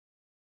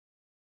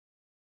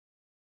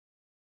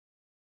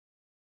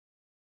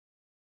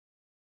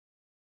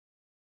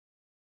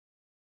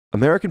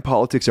American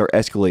politics are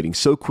escalating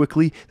so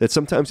quickly that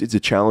sometimes it's a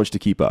challenge to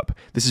keep up.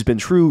 This has been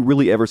true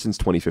really ever since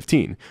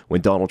 2015,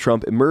 when Donald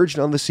Trump emerged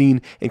on the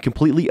scene and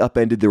completely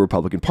upended the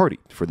Republican Party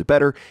for the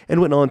better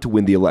and went on to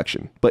win the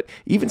election. But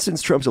even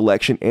since Trump's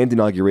election and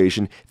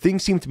inauguration,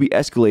 things seem to be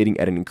escalating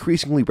at an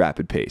increasingly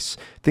rapid pace.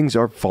 Things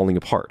are falling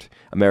apart.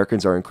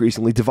 Americans are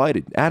increasingly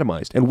divided,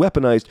 atomized, and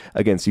weaponized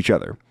against each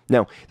other.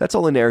 Now, that's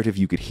all a narrative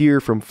you could hear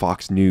from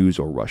Fox News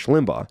or Rush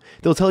Limbaugh.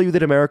 They'll tell you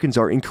that Americans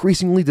are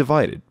increasingly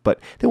divided, but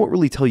they won't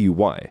really tell you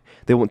why.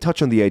 They won't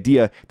touch on the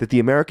idea that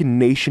the American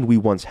nation we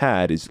once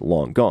had is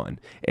long gone,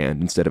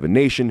 and instead of a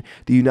nation,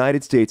 the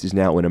United States is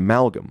now an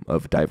amalgam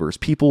of diverse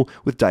people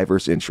with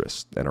diverse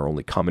interests, and our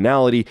only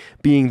commonality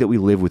being that we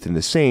live within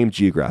the same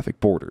geographic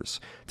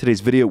borders.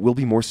 Today's video will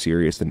be more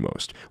serious than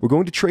most. We're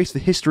going to trace the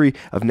history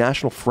of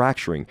national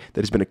fracturing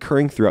that has been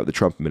occurring throughout the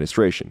Trump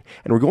administration,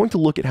 and we're going to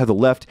look at how the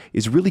left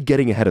is really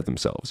getting ahead of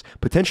themselves,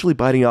 potentially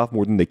biting off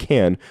more than they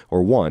can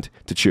or want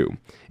to chew.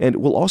 And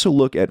we'll also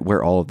look at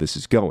where all of this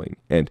is going,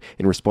 and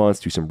in response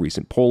to some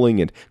recent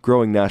polling and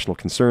growing national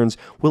concerns,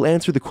 we'll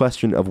answer the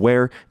question of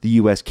where the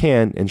US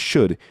can and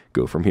should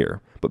go from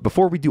here. But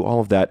before we do all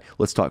of that,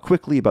 let's talk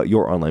quickly about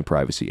your online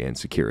privacy and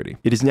security.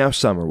 It is now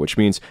summer, which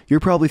means you're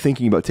probably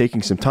thinking about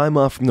taking some time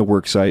off from the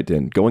worksite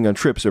and going on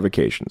trips or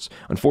vacations.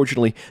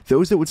 Unfortunately,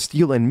 those that would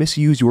steal and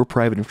misuse your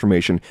private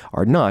information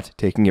are not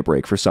taking a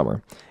break for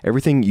summer.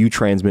 Everything you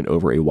transmit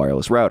over a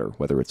wireless router,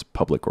 whether it's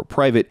public or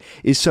private,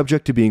 is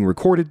subject to being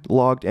recorded,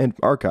 logged, and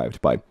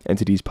archived by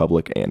entities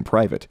public and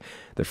private.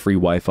 The free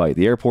Wi-Fi at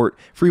the airport,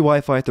 free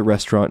Wi-Fi at the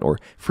restaurant, or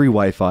free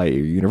Wi-Fi at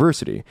your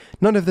university.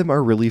 None of them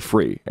are really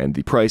free, and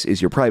the price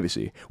is your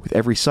privacy, with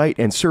every site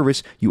and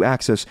service you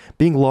access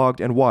being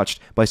logged and watched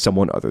by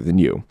someone other than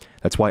you.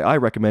 That's why I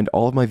recommend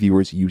all of my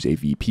viewers use a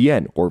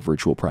VPN, or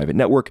virtual private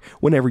network,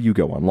 whenever you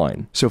go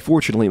online. So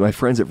fortunately, my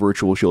friends at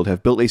Virtual Shield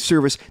have built a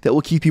service that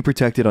will keep you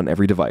protected on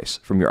every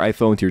device, from your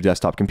iPhone to your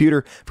desktop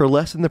computer, for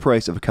less than the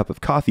price of a cup of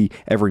coffee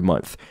every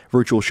month.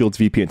 Virtual Shield's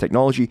VPN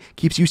technology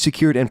keeps you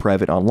secured and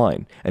private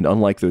online, and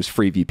unlike those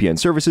free VPN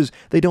services,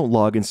 they don't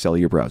log and sell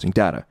your browsing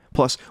data.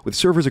 Plus, with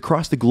servers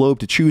across the globe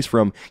to choose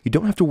from, you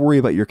don't have to worry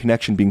about your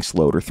connection being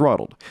slowed or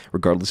throttled.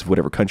 Regardless of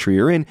whatever country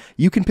you're in,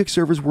 you can pick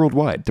servers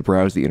worldwide to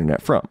browse the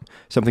internet from,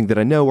 something that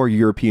I know our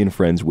European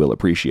friends will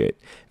appreciate.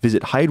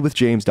 Visit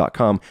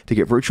hidewithjames.com to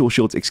get Virtual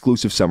Shield's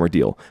exclusive summer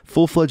deal,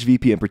 full-fledged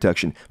VPN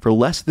protection for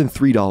less than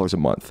 $3 a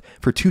month.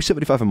 For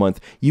 $275 a month,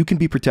 you can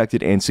be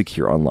protected and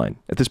secure online.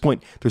 At this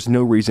point, there's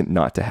no reason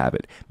not to have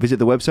it. Visit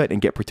the website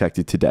and get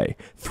protected today.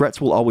 Threats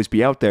will always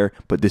be out there,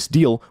 but this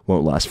deal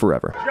won't last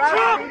forever.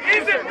 Trump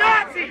is a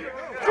Nazi!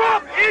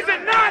 Trump is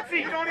a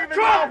Nazi!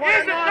 Trump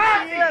is a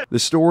Nazi! The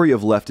story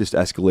of leftist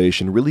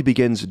escalation really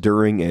begins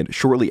during and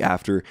shortly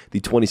after the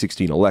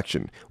 2016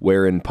 election,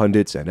 wherein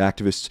pundits and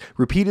activists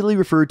repeatedly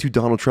referred to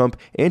Donald Trump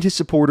and his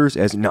supporters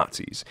as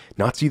Nazis.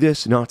 Nazi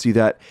this, Nazi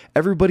that.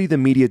 Everybody the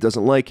media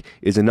doesn't like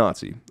is a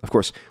Nazi. Of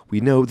course,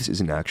 we know this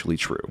isn't actually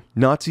true.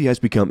 Nazi has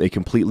become a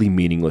completely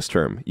meaningless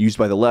term, used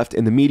by the left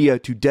and the media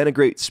to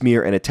denigrate,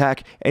 smear, and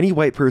attack any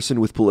white person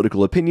with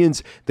political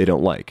opinions they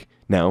don't like.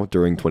 Now,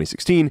 during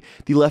 2016,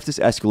 the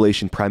leftist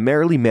escalation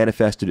primarily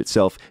manifested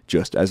itself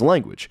just as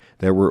language.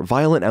 There were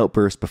violent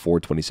outbursts before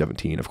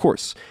 2017, of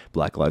course.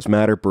 Black Lives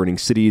Matter burning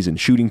cities and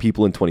shooting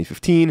people in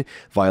 2015,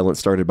 violence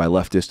started by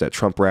leftists at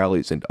Trump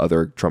rallies and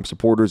other Trump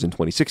supporters in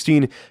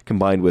 2016,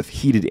 combined with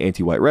heated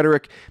anti-white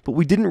rhetoric, but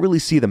we didn't really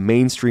see the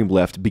mainstream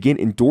left begin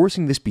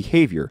endorsing this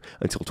behavior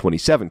until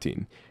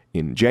 2017.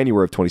 In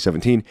January of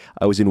 2017,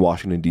 I was in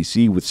Washington,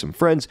 D.C. with some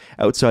friends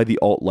outside the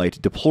alt-right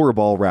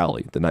Deplorable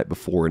rally the night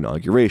before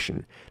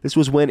inauguration. This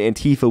was when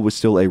Antifa was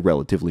still a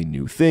relatively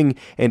new thing,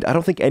 and I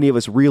don't think any of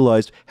us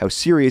realized how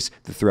serious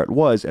the threat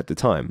was at the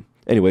time.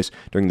 Anyways,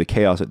 during the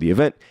chaos at the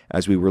event,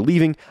 as we were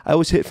leaving, I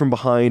was hit from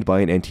behind by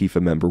an Antifa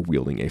member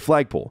wielding a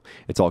flagpole.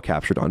 It's all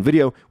captured on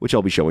video, which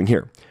I'll be showing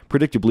here.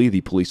 Predictably,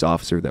 the police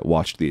officer that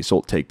watched the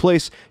assault take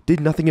place did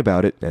nothing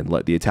about it and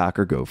let the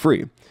attacker go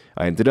free.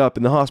 I ended up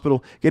in the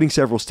hospital getting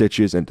several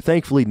stitches, and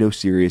thankfully no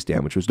serious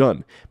damage was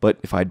done. But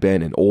if I'd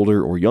been an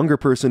older or younger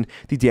person,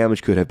 the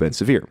damage could have been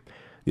severe.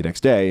 The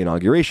next day,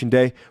 Inauguration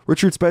Day,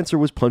 Richard Spencer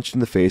was punched in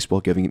the face while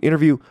giving an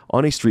interview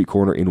on a street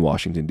corner in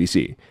Washington,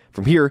 D.C.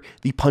 From here,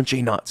 the Punch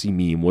a Nazi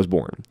meme was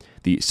born.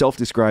 The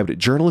self-described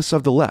journalists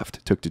of the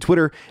left took to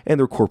Twitter and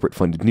their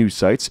corporate-funded news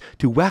sites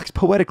to wax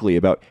poetically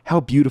about how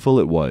beautiful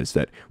it was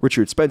that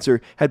Richard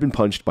Spencer had been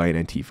punched by an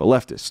Antifa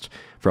leftist.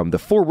 From the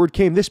forward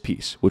came this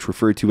piece, which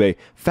referred to a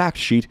fact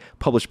sheet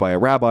published by a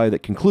rabbi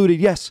that concluded,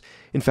 yes,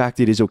 in fact,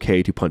 it is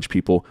okay to punch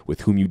people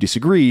with whom you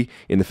disagree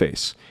in the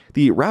face.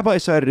 The rabbi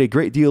cited a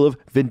great deal of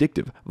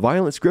vindictive,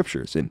 violent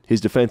scriptures in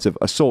his defense of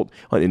assault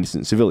on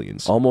innocent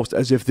civilians, almost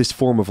as if this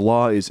form of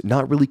law is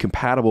not really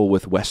compatible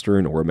with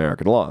Western or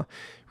American law.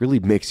 Really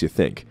makes you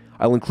think.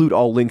 I'll include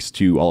all links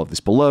to all of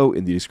this below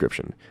in the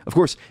description. Of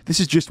course, this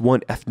is just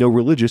one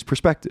ethno-religious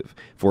perspective.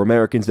 For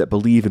Americans that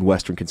believe in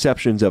Western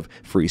conceptions of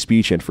free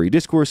speech and free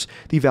discourse,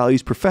 the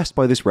values professed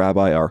by this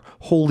rabbi are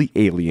wholly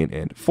alien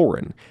and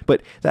foreign.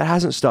 But that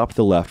hasn't stopped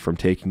the left from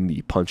taking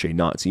the punch a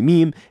Nazi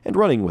meme and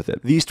running with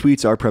it. These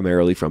tweets are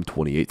primarily from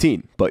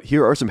 2018, but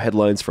here are some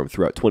headlines from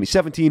throughout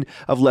 2017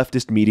 of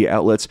leftist media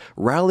outlets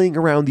rallying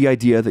around the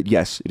idea that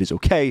yes, it is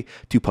okay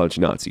to punch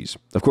Nazis.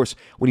 Of course,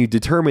 when you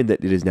determine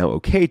that it is now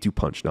okay to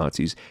punch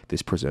Nazis,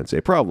 this presents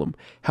a problem.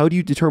 How do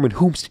you determine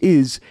whomst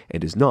is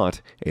and is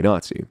not a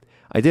Nazi?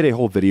 I did a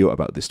whole video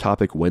about this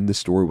topic when the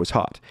story was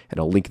hot, and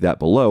I'll link that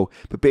below,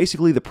 but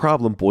basically the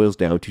problem boils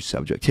down to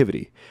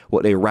subjectivity.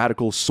 What a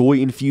radical,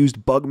 soy-infused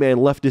bugman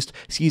leftist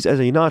sees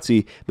as a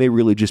Nazi may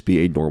really just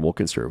be a normal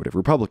conservative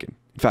Republican.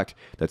 In fact,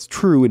 that's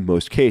true in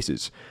most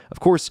cases. Of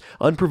course,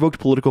 unprovoked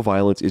political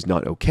violence is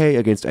not okay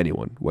against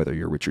anyone, whether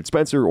you're Richard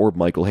Spencer or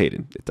Michael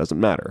Hayden. It doesn't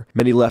matter.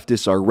 Many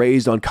leftists are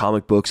raised on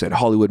comic books and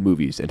Hollywood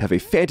movies and have a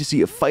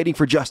fantasy of fighting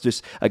for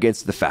justice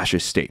against the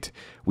fascist state.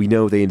 We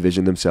know they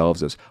envision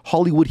themselves as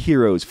Hollywood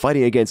heroes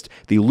fighting against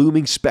the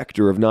looming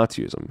specter of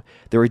Nazism.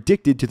 They're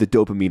addicted to the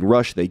dopamine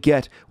rush they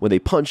get when they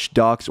punch,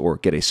 dox, or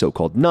get a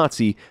so-called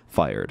Nazi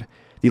fired.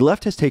 The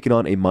left has taken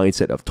on a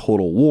mindset of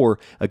total war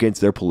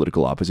against their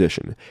political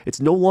opposition.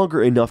 It's no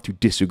longer enough to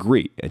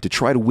disagree and to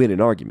try to win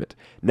an argument.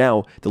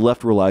 Now, the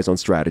left relies on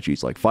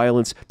strategies like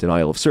violence,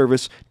 denial of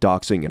service,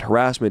 doxing, and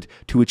harassment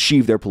to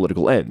achieve their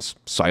political ends,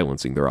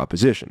 silencing their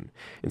opposition.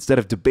 Instead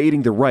of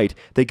debating the right,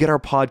 they get our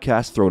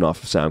podcast thrown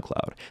off of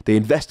SoundCloud. They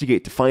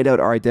investigate to find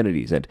out our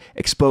identities and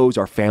expose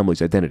our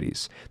families'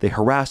 identities. They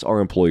harass our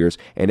employers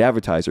and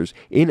advertisers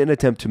in an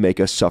attempt to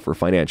make us suffer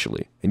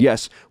financially. And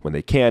yes, when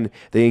they can,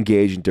 they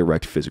engage in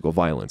direct physical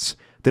violence.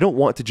 They don't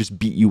want to just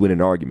beat you in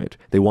an argument.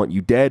 They want you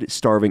dead,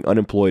 starving,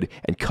 unemployed,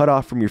 and cut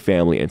off from your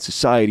family and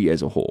society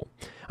as a whole.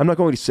 I'm not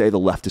going to say the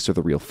leftists are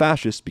the real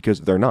fascists,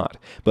 because they're not,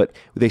 but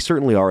they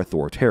certainly are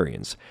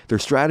authoritarians. Their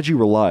strategy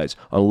relies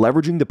on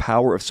leveraging the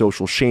power of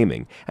social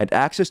shaming and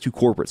access to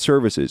corporate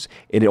services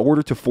in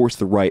order to force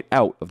the right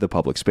out of the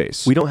public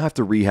space. We don't have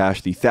to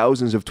rehash the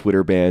thousands of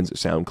Twitter bans,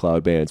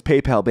 SoundCloud bans,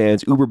 PayPal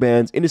bans, Uber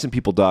bans, innocent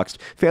people doxxed,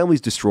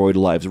 families destroyed,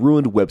 lives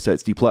ruined,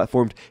 websites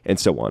deplatformed, and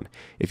so on.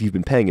 If you've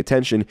been paying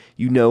attention,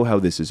 you know how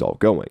this is all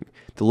going.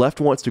 The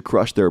left wants to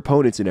crush their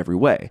opponents in every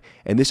way,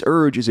 and this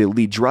urge is a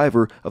lead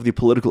driver of the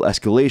political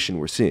escalation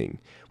we're seeing.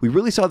 We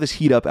really saw this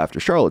heat up after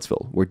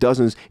Charlottesville, where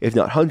dozens, if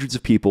not hundreds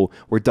of people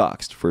were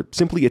doxxed for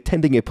simply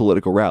attending a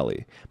political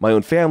rally. My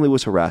own family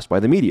was harassed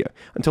by the media,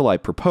 until I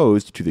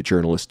proposed to the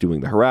journalists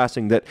doing the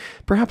harassing that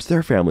perhaps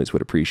their families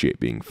would appreciate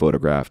being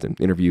photographed and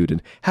interviewed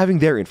and having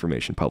their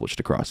information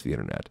published across the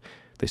internet.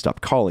 They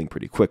stopped calling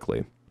pretty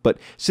quickly. But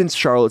since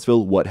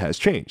Charlottesville, what has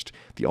changed?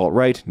 The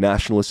alt-right,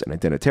 nationalists, and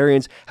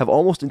identitarians have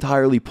almost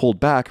entirely pulled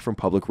back from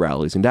public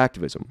rallies and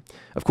activism.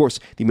 Of course,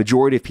 the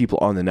majority of people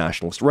on the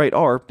nationalist right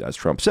are, as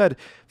Trump said,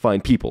 fine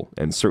people,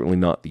 and certainly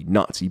not the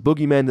Nazi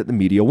boogeyman that the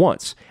media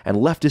wants, and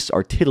leftists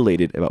are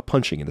titillated about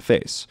punching in the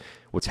face.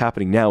 What's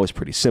happening now is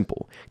pretty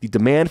simple. The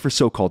demand for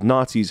so-called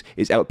Nazis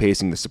is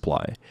outpacing the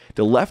supply.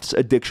 The left's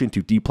addiction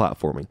to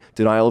deplatforming,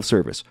 denial of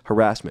service,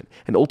 harassment,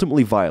 and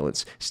ultimately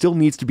violence still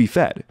needs to be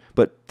fed,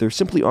 but there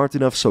simply aren't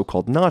enough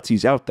so-called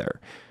Nazis out there.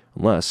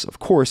 Unless, of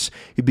course,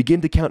 you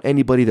begin to count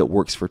anybody that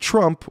works for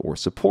Trump or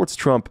supports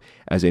Trump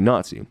as a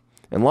Nazi.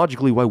 And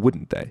logically, why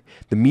wouldn't they?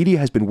 The media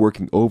has been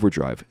working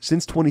overdrive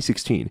since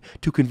 2016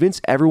 to convince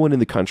everyone in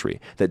the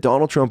country that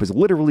Donald Trump is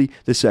literally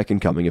the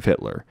second coming of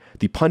Hitler.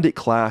 The pundit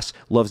class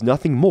loves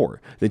nothing more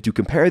than to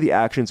compare the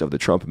actions of the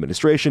Trump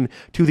administration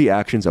to the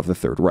actions of the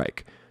Third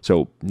Reich.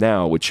 So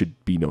now it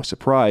should be no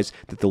surprise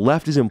that the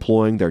left is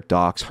employing their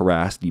dox,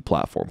 harass,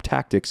 deplatform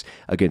tactics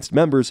against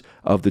members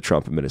of the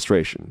Trump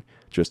administration.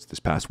 Just this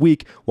past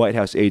week, White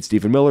House aide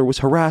Stephen Miller was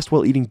harassed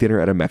while eating dinner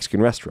at a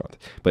Mexican restaurant.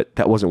 But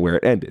that wasn't where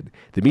it ended.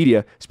 The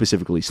media,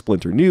 specifically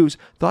Splinter News,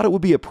 thought it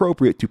would be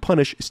appropriate to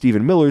punish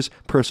Stephen Miller's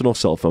personal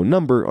cell phone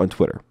number on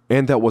Twitter.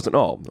 And that wasn't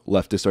all.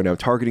 Leftists are now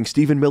targeting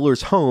Stephen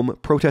Miller's home,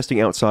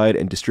 protesting outside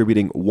and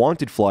distributing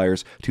wanted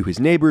flyers to his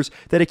neighbors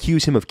that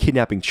accuse him of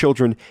kidnapping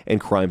children and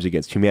crimes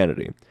against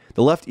humanity.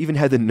 The left even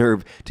had the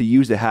nerve to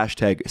use the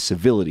hashtag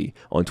civility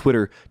on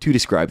Twitter to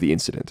describe the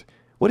incident.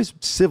 What is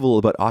civil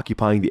about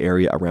occupying the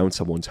area around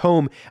someone's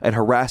home and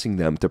harassing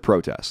them to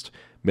protest?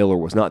 Miller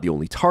was not the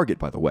only target,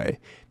 by the way.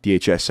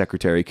 DHS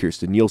Secretary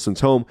Kirstjen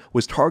Nielsen's home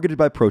was targeted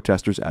by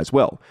protesters as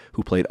well,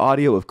 who played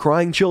audio of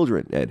crying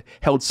children and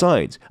held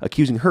signs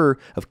accusing her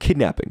of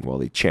kidnapping while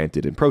they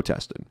chanted and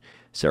protested.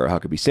 Sarah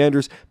Huckabee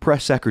Sanders,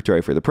 press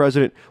secretary for the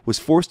president, was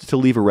forced to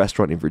leave a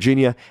restaurant in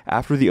Virginia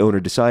after the owner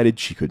decided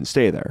she couldn't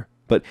stay there.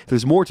 But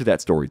there's more to that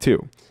story,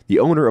 too. The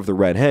owner of the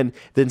Red Hen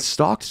then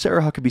stalked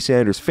Sarah Huckabee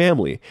Sanders'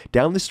 family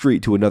down the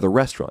street to another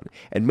restaurant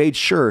and made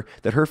sure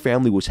that her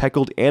family was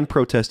heckled and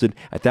protested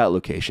at that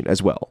location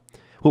as well.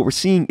 What we're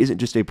seeing isn't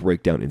just a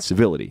breakdown in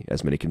civility,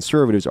 as many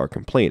conservatives are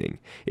complaining.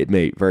 It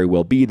may very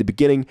well be the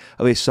beginning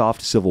of a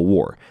soft civil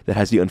war that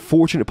has the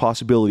unfortunate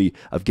possibility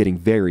of getting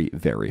very,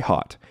 very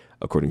hot.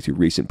 According to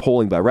recent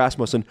polling by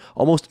Rasmussen,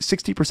 almost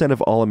 60%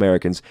 of all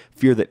Americans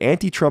fear that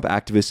anti-Trump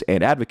activists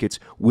and advocates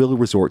will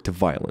resort to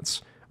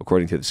violence.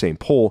 According to the same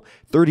poll,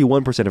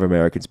 31% of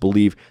Americans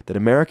believe that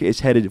America is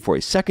headed for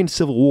a second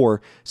civil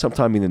war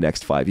sometime in the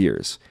next 5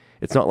 years.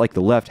 It's not like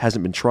the left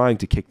hasn't been trying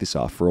to kick this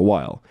off for a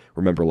while.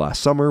 Remember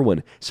last summer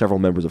when several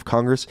members of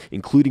Congress,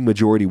 including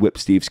Majority Whip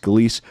Steve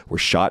Scalise, were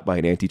shot by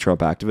an anti-Trump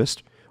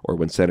activist? Or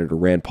when Senator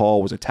Rand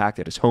Paul was attacked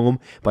at his home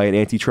by an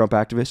anti-Trump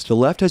activist? The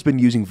left has been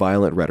using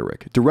violent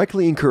rhetoric,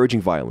 directly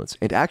encouraging violence,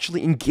 and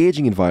actually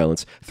engaging in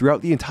violence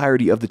throughout the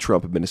entirety of the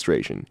Trump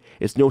administration.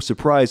 It's no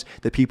surprise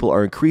that people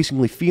are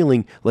increasingly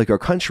feeling like our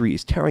country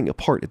is tearing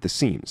apart at the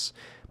seams.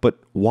 But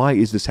why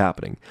is this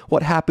happening?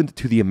 What happened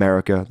to the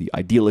America, the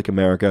idyllic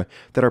America,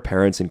 that our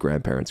parents and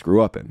grandparents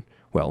grew up in?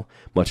 Well,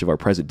 much of our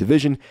present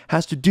division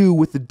has to do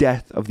with the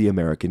death of the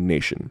American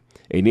nation.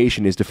 A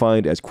nation is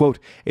defined as, quote,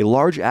 a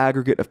large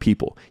aggregate of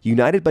people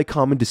united by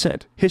common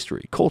descent,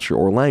 history, culture,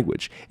 or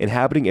language,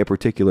 inhabiting a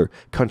particular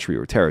country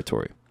or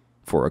territory.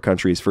 For our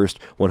country's first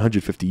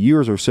 150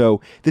 years or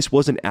so, this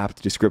was an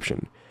apt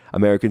description.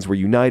 Americans were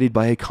united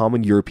by a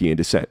common European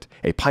descent,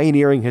 a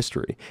pioneering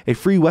history, a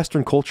free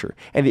Western culture,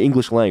 and the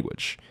English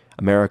language.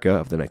 America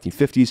of the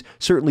 1950s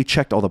certainly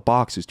checked all the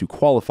boxes to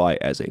qualify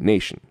as a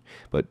nation.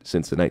 But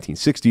since the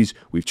 1960s,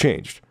 we've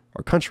changed.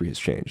 Our country has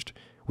changed.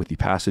 With the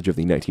passage of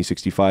the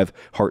 1965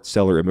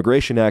 Hart-Celler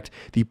Immigration Act,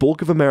 the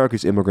bulk of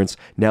America's immigrants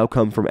now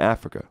come from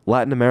Africa,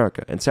 Latin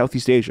America, and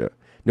Southeast Asia.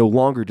 No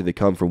longer do they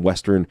come from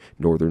Western,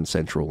 Northern,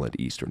 Central, and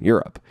Eastern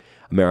Europe.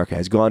 America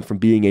has gone from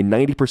being a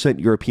 90%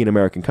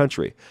 European-American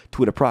country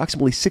to an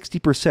approximately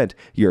 60%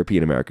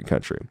 European-American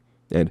country.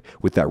 And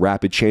with that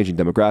rapid change in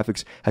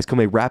demographics has come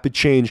a rapid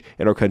change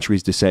in our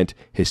country's descent,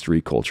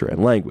 history, culture,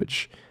 and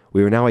language.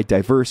 We are now a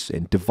diverse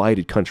and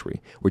divided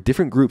country, where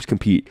different groups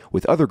compete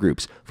with other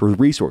groups for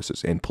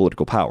resources and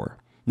political power.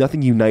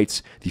 Nothing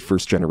unites the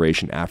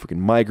first-generation African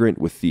migrant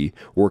with the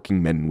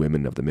working men and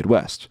women of the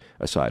Midwest,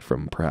 aside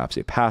from perhaps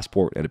a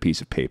passport and a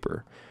piece of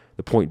paper.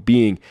 The point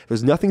being,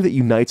 there's nothing that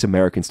unites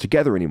Americans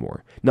together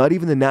anymore, not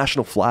even the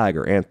national flag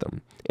or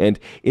anthem. And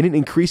in an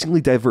increasingly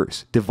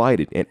diverse,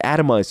 divided, and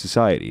atomized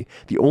society,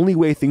 the only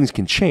way things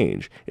can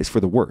change is for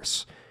the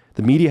worse.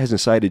 The media has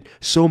incited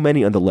so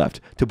many on the left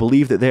to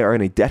believe that they are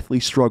in a deathly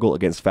struggle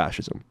against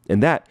fascism,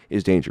 and that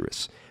is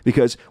dangerous.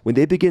 Because when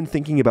they begin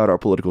thinking about our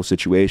political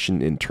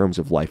situation in terms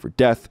of life or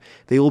death,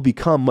 they will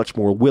become much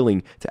more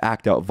willing to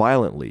act out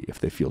violently if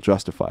they feel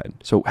justified.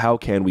 So how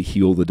can we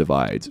heal the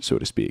divides, so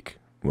to speak?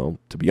 Well,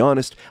 to be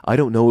honest, I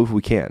don't know if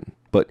we can.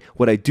 But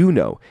what I do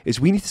know is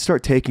we need to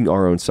start taking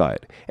our own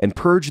side and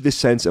purge this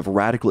sense of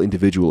radical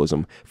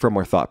individualism from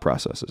our thought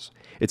processes.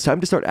 It's time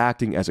to start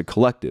acting as a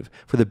collective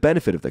for the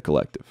benefit of the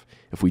collective.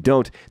 If we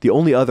don't, the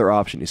only other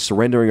option is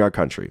surrendering our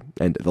country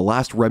and the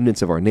last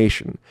remnants of our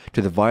nation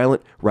to the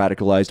violent,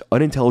 radicalized,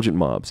 unintelligent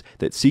mobs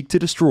that seek to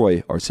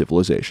destroy our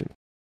civilization.